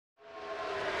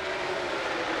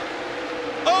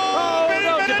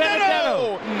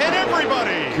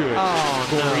everybody. Good.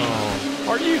 Oh,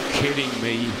 no. Are you kidding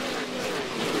me?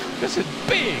 This is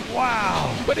big.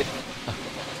 Wow. But it.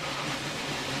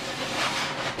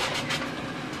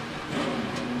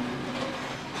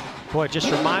 Boy, it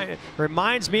just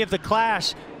reminds me of the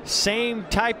Clash. Same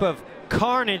type of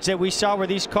carnage that we saw where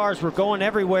these cars were going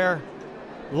everywhere.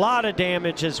 A lot of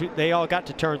damage as they all got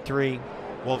to turn 3.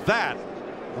 Well, that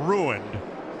ruined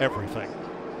everything.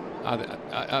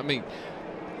 I mean,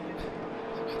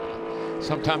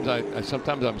 sometimes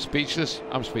I'm speechless.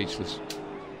 I'm speechless.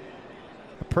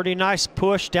 A pretty nice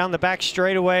push down the back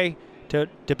straightaway to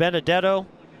Benedetto.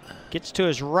 Gets to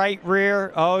his right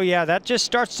rear. Oh, yeah, that just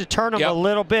starts to turn him a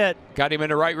little bit. Got him in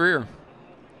the right rear.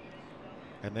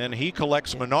 And then he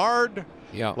collects Menard.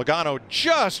 Yeah. Logano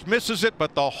just misses it,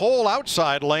 but the whole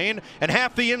outside lane and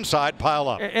half the inside pile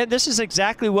up. And this is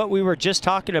exactly what we were just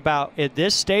talking about. At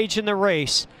this stage in the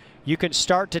race, you can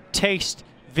start to taste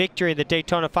victory in the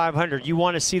Daytona 500. You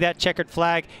want to see that checkered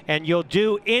flag, and you'll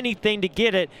do anything to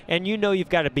get it, and you know you've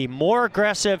got to be more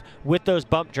aggressive with those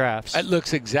bump drafts. It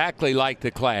looks exactly like the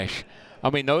Clash. I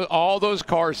mean, all those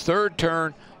cars, third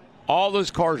turn, all those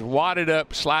cars wadded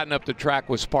up, sliding up the track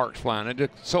with sparks flying. It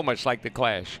looks so much like the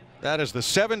Clash. That is the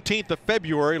 17th of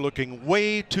February, looking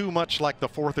way too much like the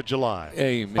 4th of July.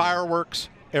 Amen. Fireworks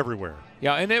everywhere.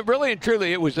 Yeah, and it really and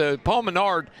truly, it was Paul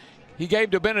Menard. He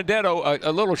gave to Benedetto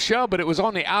a little shove, but it was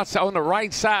on the outside, on the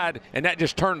right side, and that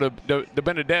just turned the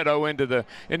Benedetto into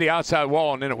the outside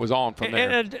wall, and then it was on from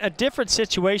there. And a different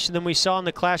situation than we saw in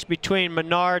the clash between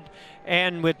Menard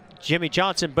and with Jimmy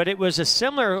Johnson, but it was a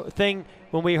similar thing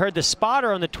when we heard the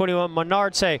spotter on the 21,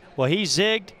 Menard say, well, he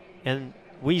zigged and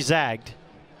we zagged.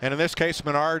 And in this case,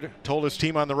 Menard told his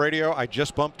team on the radio, I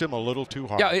just bumped him a little too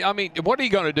hard. Yeah, I mean, what are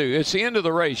you going to do? It's the end of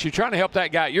the race. You're trying to help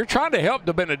that guy. You're trying to help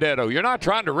the Benedetto. You're not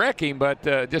trying to wreck him, but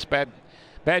just bad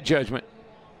judgment.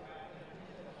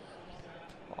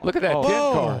 Look at that 10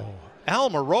 car.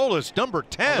 Almirola's number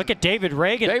 10. Look at David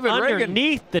Reagan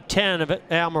underneath the 10 of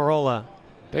Almirola.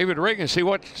 David Reagan, see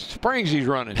what springs he's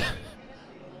running.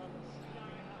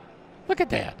 Look at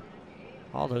that.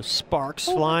 All those sparks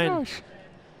flying. My gosh.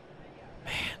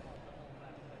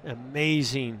 Man,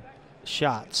 amazing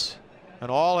shots. And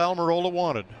all Almirola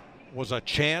wanted was a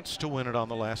chance to win it on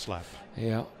the last lap.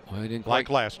 Yeah, well, he didn't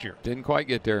like last year. Didn't quite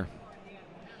get there.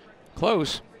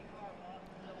 Close.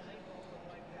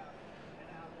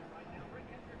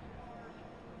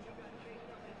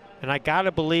 And I got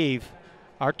to believe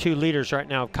our two leaders right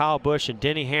now, Kyle Busch and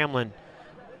Denny Hamlin,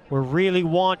 were really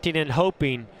wanting and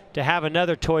hoping to have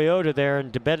another Toyota there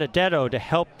and Benedetto to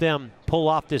help them pull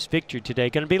off this victory today.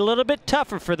 Going to be a little bit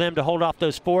tougher for them to hold off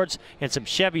those Fords, and some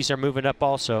Chevys are moving up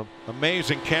also.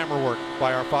 Amazing camera work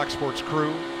by our Fox Sports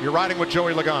crew. You're riding with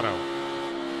Joey Logano.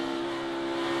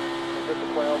 This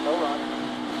is 12, no run.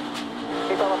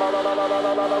 Keep on, no.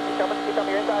 Keep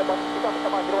coming, you're inside, keep coming,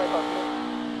 come on, get away from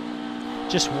me.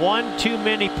 Just one too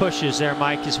many pushes there,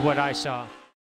 Mike, is what I saw.